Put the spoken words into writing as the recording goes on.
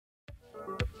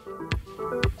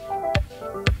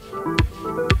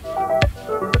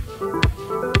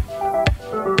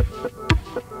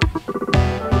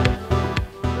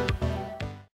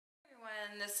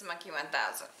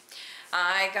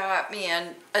got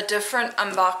me a different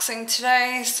unboxing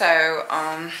today. So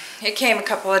it came a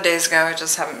couple of days ago. I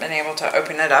just haven't been able to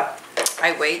open it up.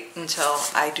 I wait until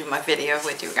I do my video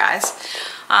with you guys.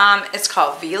 It's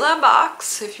called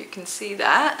Vellabox, if you can see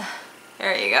that.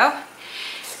 There you go.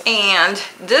 And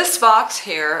this box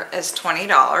here is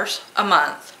 $20 a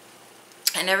month.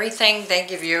 And everything they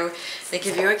give you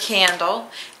a candle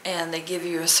and they give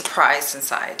you a surprise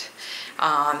inside.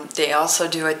 They also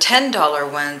do a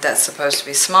 $10 one that's supposed to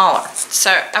be smaller.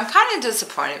 So I'm kind of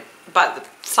disappointed by the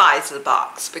size of the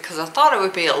box because I thought it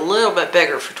would be a little bit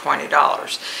bigger for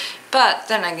 $20. But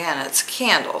then again, it's a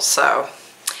candle, so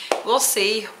we'll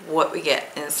see what we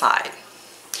get inside.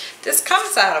 This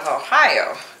comes out of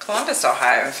Ohio, Columbus,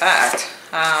 Ohio, in fact.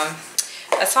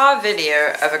 I saw a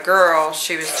video of a girl,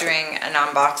 she was doing an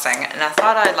unboxing, and I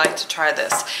thought I'd like to try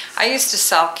this. I used to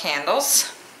sell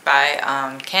candles by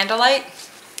Candlelight,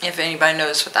 if anybody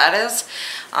knows what that is.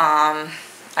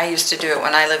 I used to do it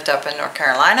when I lived up in North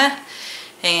Carolina,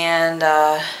 and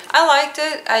I liked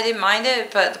it. I didn't mind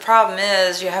it, but the problem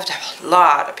is you have to have a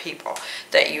lot of people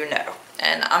that you know,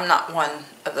 and I'm not one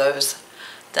of those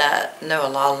that know a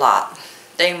lot.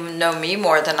 They know me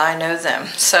more than I know them.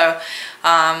 So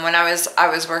when I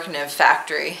was working in a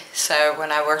factory, so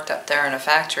when I worked up there in a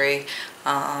factory,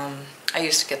 I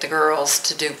used to get the girls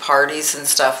to do parties and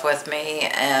stuff with me,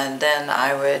 and then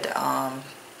I would,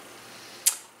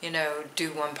 you know, do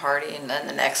one party and then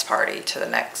the next party to the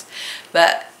next.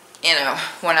 But, you know,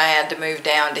 when I had to move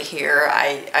down to here,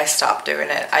 I stopped doing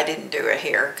it. I didn't do it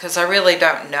here because I really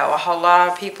don't know a whole lot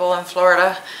of people in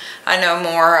Florida. I know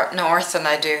more up north than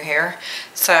I do here.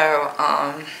 So,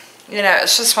 you know,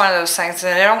 it's just one of those things,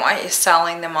 and they don't want you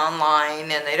selling them online,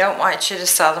 and they don't want you to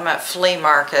sell them at flea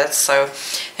markets, so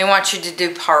they want you to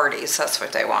do parties. That's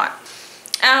what they want.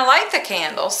 And I like the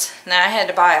candles. Now I had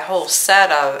to buy a whole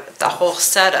set of the whole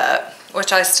setup,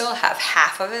 which I still have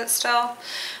half of it still.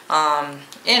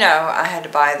 You know, I had to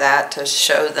buy that to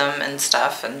show them and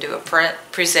stuff and do a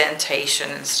presentation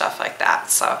and stuff like that.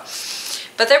 So,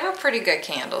 but they were pretty good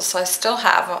candles, so I still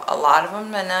have a lot of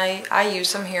them, and I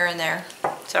use them here and there.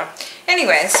 So,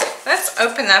 anyways, let's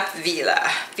open up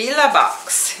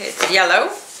Vellabox. It's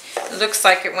yellow. It looks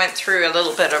like it went through a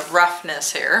little bit of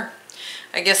roughness here.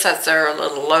 I guess that's their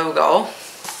little logo.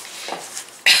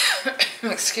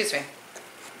 Excuse me.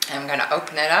 I'm going to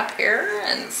open it up here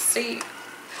and see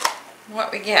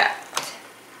what we get.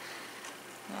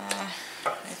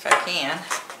 If I can.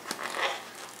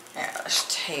 Yeah, there's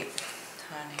tape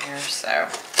on here. So,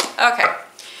 okay.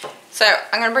 So,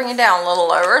 I'm going to bring it down a little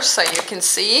lower so you can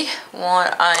see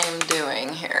what I'm doing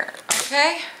here.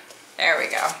 Okay? There we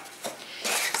go.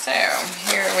 So,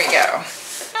 here we go.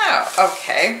 Oh,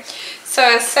 okay. So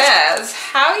it says,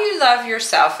 how you love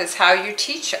yourself is how you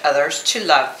teach others to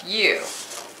love you.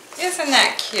 Isn't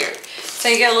that cute? So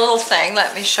you get a little thing,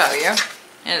 let me show you.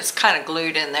 And it's kind of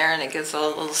glued in there, and it gives a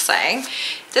little saying.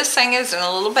 This thing is in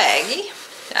a little baggie.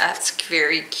 That's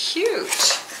very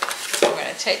cute. I'm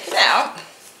going to take it out.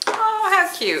 Oh,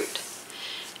 how cute.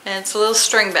 And it's a little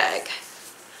string bag.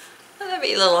 Well, that'd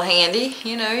be a little handy.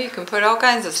 You know, you can put all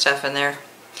kinds of stuff in there.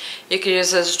 You could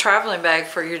use it as a traveling bag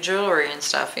for your jewelry and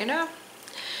stuff, you know.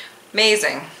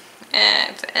 Amazing.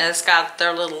 And it's got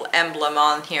their little emblem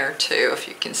on here too, if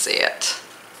you can see it.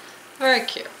 Very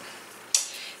cute.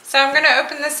 So I'm going to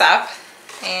open this up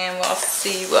and we'll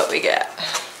see what we get.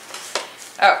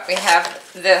 Oh, we have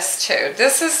this too.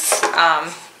 This is,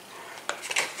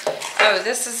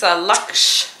 this is a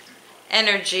Luxe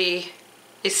Energy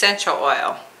Essential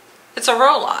Oil. It's a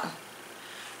roll-on.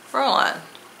 Roll-on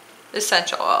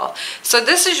essential oil. So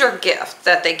this is your gift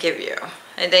that they give you.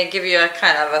 And they give you a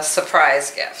kind of a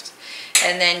surprise gift.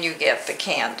 And then you get the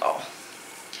candle.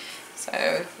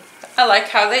 So I like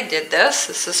how they did this.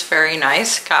 This is very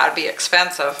nice. Gotta be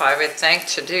expensive, I would think,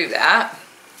 to do that.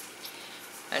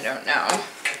 I don't know.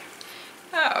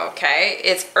 Oh, okay.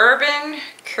 It's Urban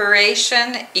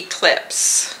Curation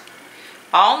Eclipse.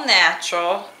 All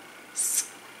natural.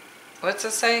 What's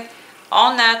it say?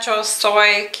 All natural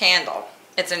soy candle.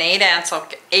 It's an 8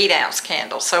 ounce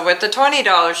candle. So with the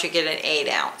 $20, you get an 8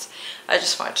 ounce. I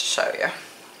just wanted to show you.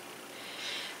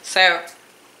 So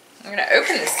I'm going to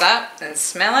open this up and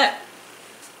smell it.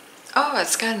 Oh,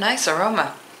 it's got a nice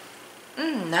aroma.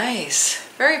 Nice.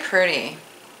 Very pretty.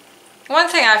 One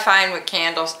thing I find with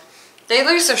candles, they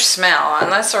lose their smell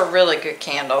unless they're really good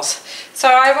candles. So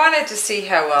I wanted to see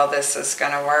how well this is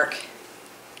going to work.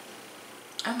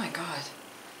 Oh my God.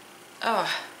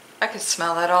 Oh, I could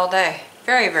smell that all day.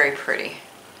 Very, very pretty.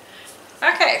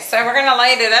 Okay, so we're going to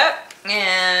light it up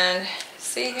and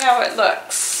see how it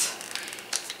looks.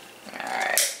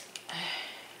 Alright.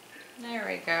 There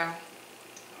we go.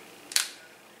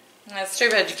 It's too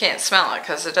bad you can't smell it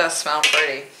because it does smell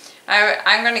pretty.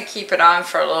 I'm going to keep it on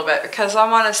for a little bit because I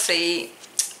want to see.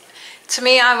 To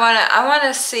me, I want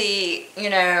to see, you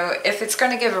know, if it's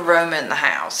going to give aroma in the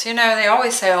house. You know, they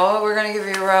always say, oh, we're going to give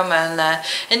you aroma,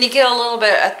 and you get a little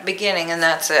bit at the beginning, and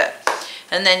that's it.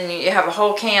 And then you have a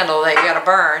whole candle that you got to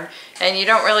burn, and you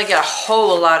don't really get a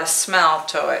whole lot of smell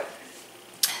to it.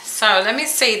 So let me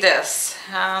see this.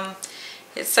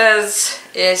 It says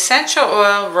essential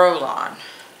oil roll-on.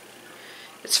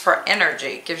 It's for energy.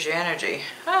 It gives you energy.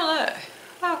 Oh, look.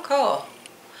 Oh, cool.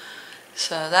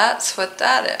 So that's what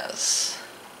that is.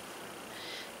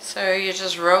 So you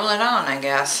just roll it on, I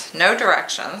guess. No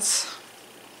directions.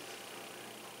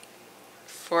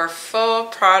 For full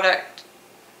product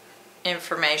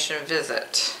information,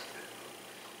 visit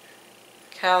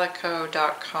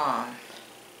calico.com.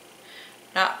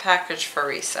 Not packaged for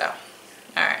resale.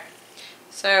 Alright.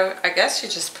 So I guess you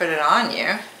just put it on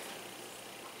you.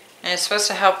 And it's supposed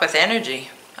to help with energy.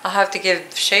 I'll have to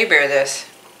give Shea Bear this.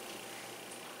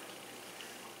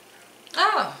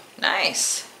 Oh,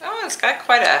 nice. Oh, it's got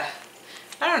quite a,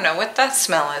 I don't know what that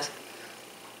smell is.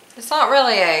 It's not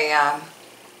really a,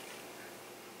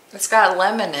 it's got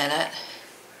lemon in it.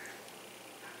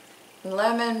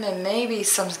 Lemon and maybe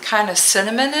some kind of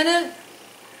cinnamon in it.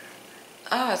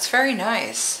 Oh, it's very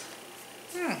nice.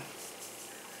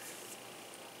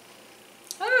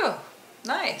 Oh,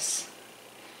 nice.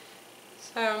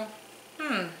 So,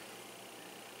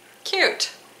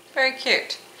 cute. Very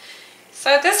cute.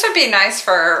 So this would be nice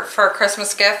for a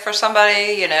Christmas gift for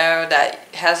somebody, you know, that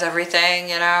has everything,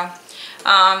 you know.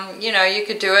 You know, you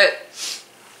could do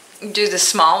the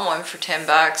small one for 10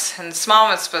 bucks. And the small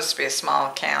one's supposed to be a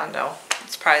small candle.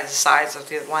 It's probably the size of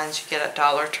the ones you get at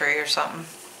Dollar Tree or something.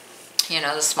 You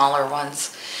know, the smaller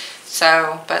ones.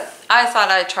 So, but I thought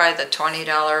I'd try the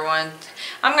 $20 one.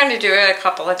 I'm going to do it a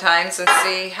couple of times and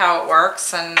see how it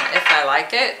works and if I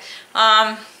like it.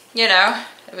 You know,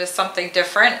 if it's something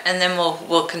different, and then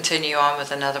we'll continue on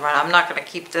with another one. I'm not going to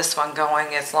keep this one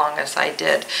going as long as I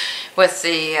did with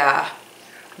the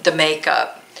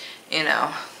makeup. You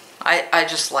know, I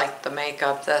just like the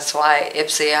makeup. That's why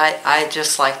Ipsy, I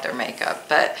just like their makeup.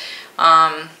 But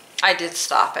I did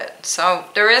stop it. So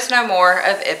there is no more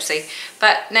of Ipsy.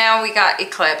 But now we got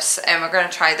Eclipse, and we're going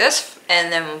to try this,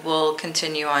 and then we'll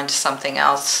continue on to something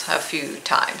else a few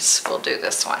times. We'll do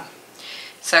this one.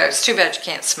 So it's too bad you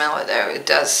can't smell it though.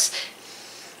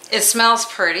 It smells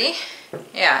pretty.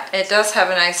 Yeah, it does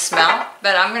have a nice smell,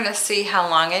 but I'm going to see how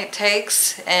long it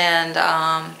takes and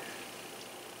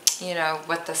you know,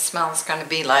 what the smell is going to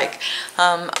be like.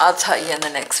 I'll tell you in the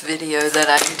next video that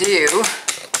I do.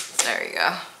 There you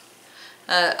go.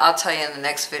 I'll tell you in the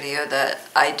next video that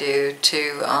I do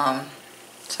to,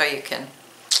 so you can,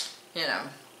 you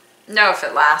know if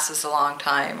it lasts a long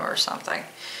time or something.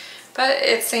 But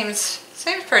it seems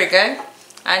pretty good.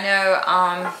 I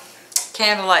know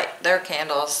Candlelight, their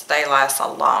candles, they last a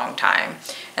long time.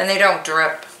 And they don't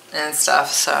drip and stuff,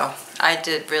 so I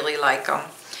did really like them.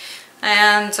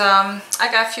 And I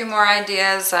got a few more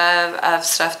ideas of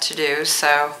stuff to do,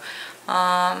 so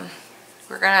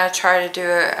we're going to try to do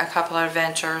a couple of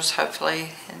adventures,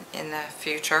 hopefully, in the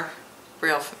future,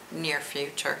 real near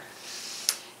future.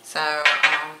 So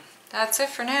that's it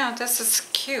for now. This is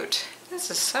cute. This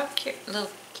is so cute little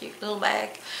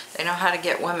bag. They know how to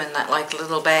get women that like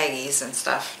little baggies and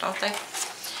stuff, don't they?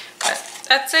 But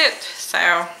that's it.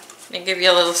 So they give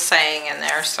you a little saying in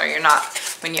there, so you're not,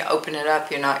 when you open it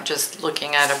up, you're not just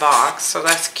looking at a box. So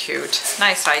that's cute.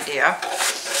 Nice idea.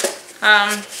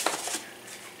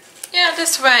 Yeah,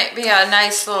 this might be a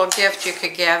nice little gift you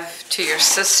could give to your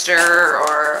sister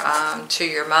or to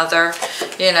your mother,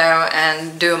 you know,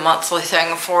 and do a monthly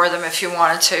thing for them if you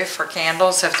wanted to, for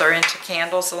candles, if they're into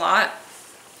candles a lot,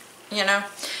 you know.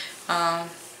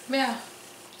 Yeah.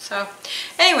 So,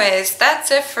 anyways, that's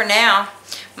it for now.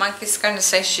 Monkey's going to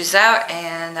say she's out,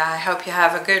 and I hope you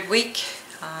have a good week.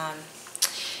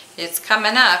 It's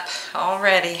coming up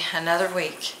already, another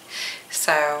week.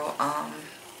 So,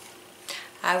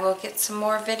 I will get some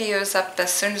more videos up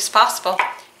as soon as possible.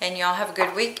 And y'all have a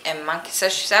good week. And Monkey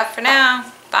says she's out for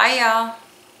now. Bye, y'all.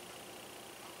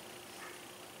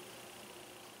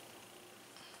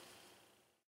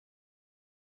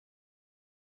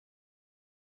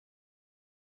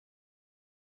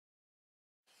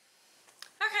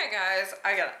 Okay, guys,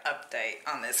 I got an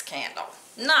update on this candle.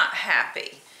 Not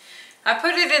happy. I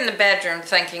put it in the bedroom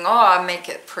thinking, oh, I'll make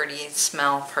it pretty,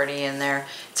 smell pretty in there.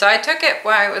 So I took it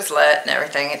while it was lit and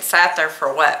everything. It sat there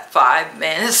for what, 5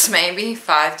 minutes maybe,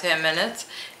 5-10 minutes,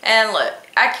 and lit.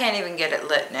 I can't even get it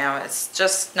lit now. It's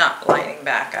just not lighting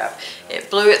back up. It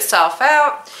blew itself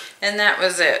out, and that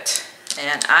was it.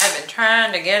 And I've been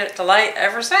trying to get it to light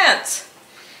ever since.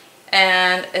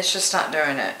 And it's just not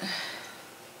doing it.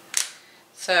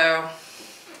 So,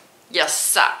 you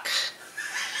suck.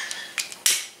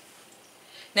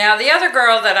 Now the other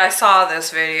girl that I saw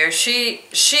this video, she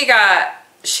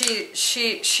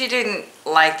didn't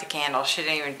like the candle. She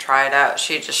didn't even try it out.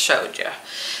 She just showed you.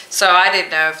 So I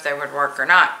didn't know if they would work or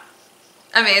not.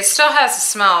 I mean, it still has the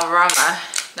smell aroma,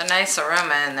 the nice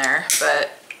aroma in there,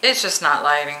 but it's just not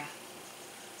lighting.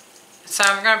 So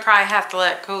I'm going to probably have to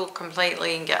let it cool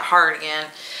completely and get hard again,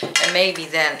 and maybe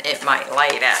then it might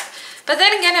light up. But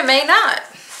then again, it may not.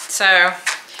 So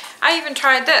I even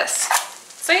tried this.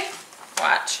 See?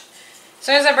 Watch. As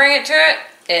soon as I bring it to it,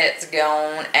 it's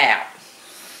going out.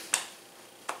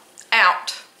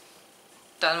 Out.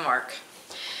 Doesn't work.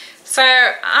 So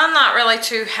I'm not really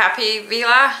too happy,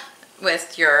 Vela,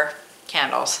 with your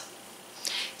candles.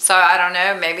 So I don't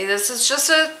know, maybe this is just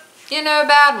a, you know,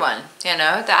 bad one. You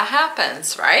know, that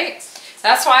happens, right?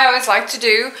 That's why I always like to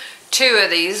do 2 of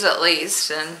these at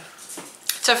least, and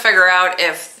to figure out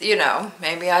if, you know,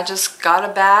 maybe I just got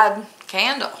a bad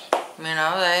candle. You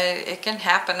know, it can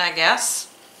happen, I guess.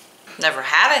 Never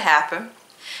had it happen.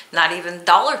 Not even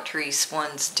Dollar Tree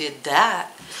ones did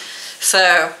that.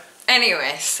 So,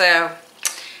 anyway, so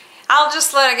I'll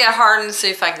just let it get hard and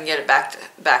see if I can get it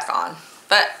back on.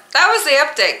 But that was the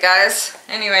update, guys.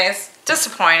 Anyways,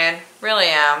 disappointed. Really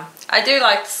am. I do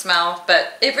like the smell,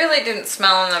 but it really didn't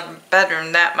smell in the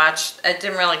bedroom that much. I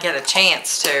didn't really get a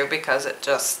chance to because it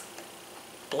just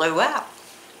blew out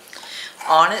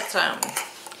on its own.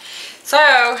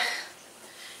 So,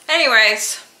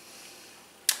 anyways,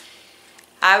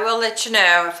 I will let you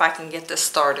know if I can get this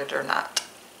started or not.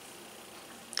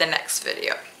 The next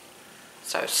video.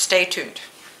 So stay tuned.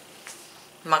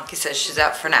 Monkey says she's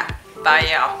out for now. Bye,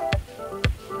 y'all.